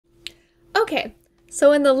Okay,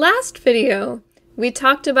 so in the last video, we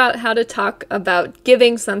talked about how to talk about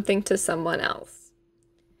giving something to someone else.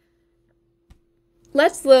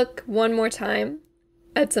 Let's look one more time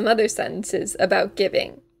at some other sentences about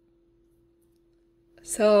giving.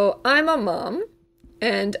 So I'm a mom,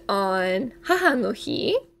 and on Haha no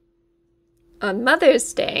Hi, on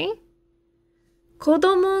Mother's Day, 子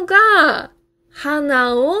供が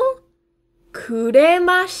花をくれ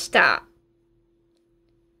ました。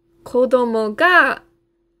子供が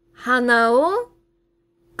花を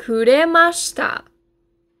くれました。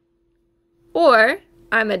Or,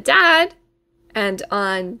 I'm a dad, and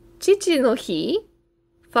on 父の日,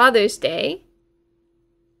 Father's Day,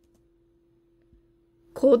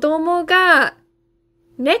 子供が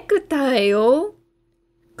ネクタイを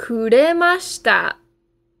くれました。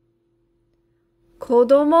子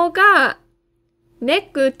供がネ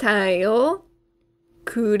クタイを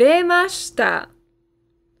くれました。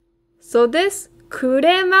So this く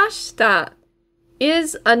れました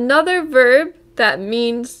is another verb that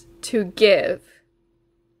means to give.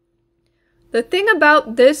 The thing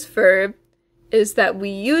about this verb is that we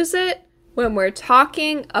use it when we're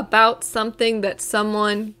talking about something that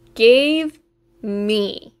someone gave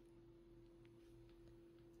me.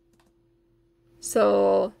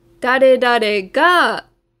 So, 誰々が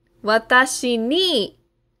私に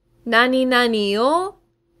何々を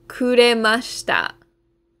くれました。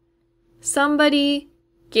Somebody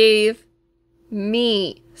gave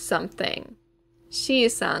me something. しー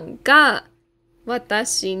さんが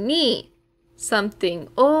私に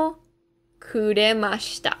something をくれま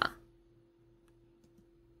した。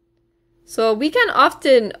So we can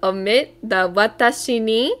often omit the 私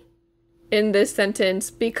に in this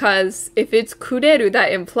sentence because if it's くれる,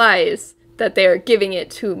 that implies that they are giving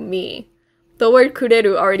it to me. The word くれ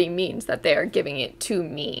る already means that they are giving it to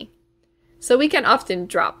me. So we can often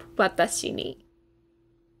drop 私に.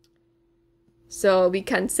 So we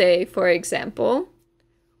can say, for example,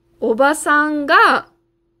 おばさんが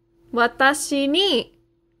私に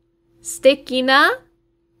素敵な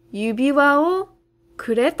指輪を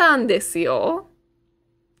くれたんですよ.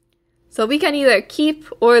 So we can either keep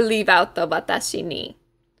or leave out the 私に.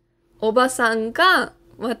 おばさんが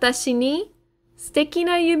私に素敵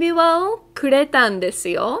な指輪をくれたんです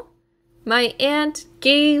よ. My aunt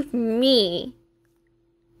gave me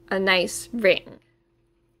a nice ring.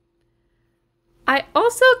 I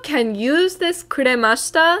also can use this くれま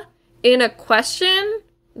した in a question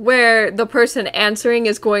where the person answering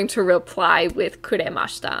is going to reply with くれま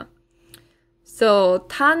した. So,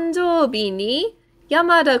 誕生日に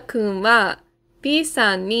山田くんは B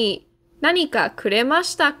さんに何かくれま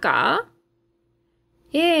したか?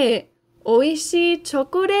 美味しいチョ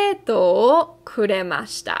コレートをくれま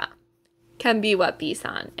した. Can be what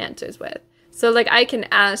B-san answers with. So like I can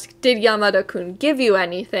ask, did Yamada-kun give you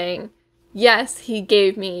anything? Yes, he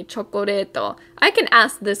gave me chocoreto. I can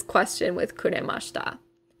ask this question with kuremashita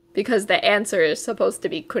because the answer is supposed to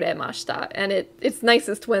be kuremashita, and it's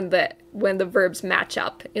nicest when the verbs match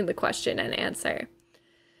up in the question and answer.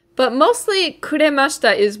 But mostly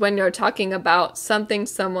kuremashita is when you're talking about something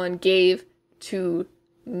someone gave to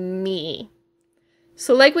me.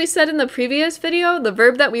 So like we said in the previous video, the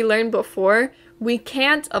verb that we learned before, we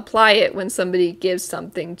can't apply it when somebody gives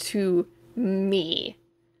something to me.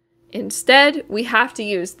 Instead, we have to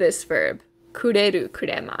use this verb, くれる, く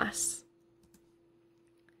れます.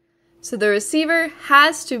 So the receiver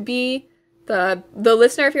has to be the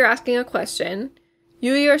listener if you're asking a question,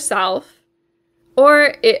 you yourself,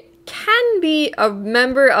 or it can be a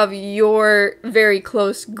member of your very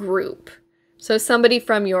close group. So somebody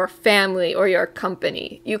from your family or your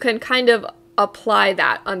company. You can kind of apply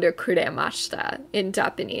that under くれました in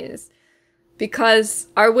Japanese. Because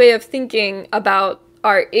our way of thinking about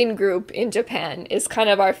our in-group in Japan is kind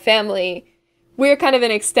of our family. We're kind of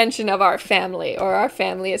an extension of our family, or our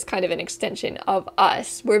family is kind of an extension of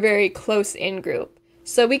us. We're very close in-group.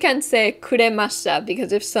 So we can say くれました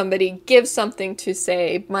because if somebody gives something to,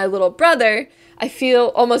 say, my little brother, I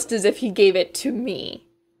feel almost as if he gave it to me.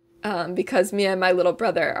 Because me and my little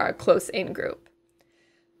brother are close in-group.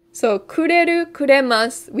 So, くれる, くれ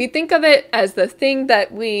ます, we think of it as the thing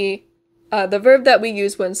that the verb that we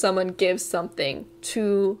use when someone gives something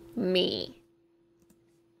to me.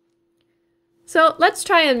 So, let's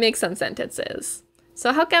try and make some sentences.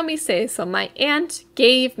 So, how can we say, so my aunt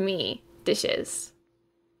gave me dishes.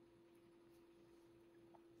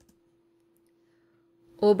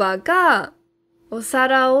 おばがお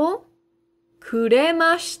皿をくれ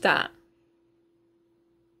ました.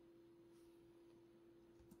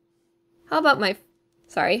 How about my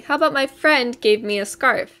friend gave me a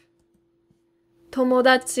scarf? 友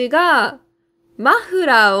達がマフ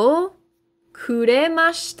ラーをくれ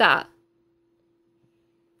ました。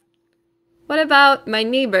What about my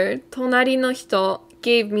neighbor, 隣の人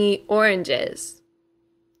gave me oranges?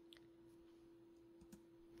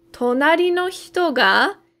 隣の人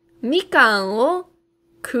がみかんを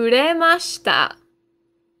くれました。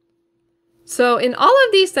So in all of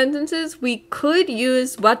these sentences, we could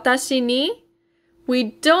use 私に.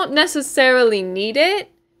 We don't necessarily need it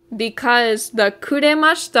because the くれ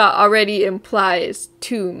ました already implies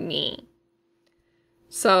to me.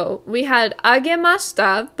 So we had あげまし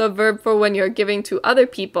た, the verb for when you're giving to other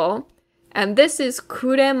people, and this is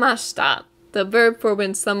くれました, the verb for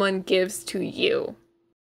when someone gives to you.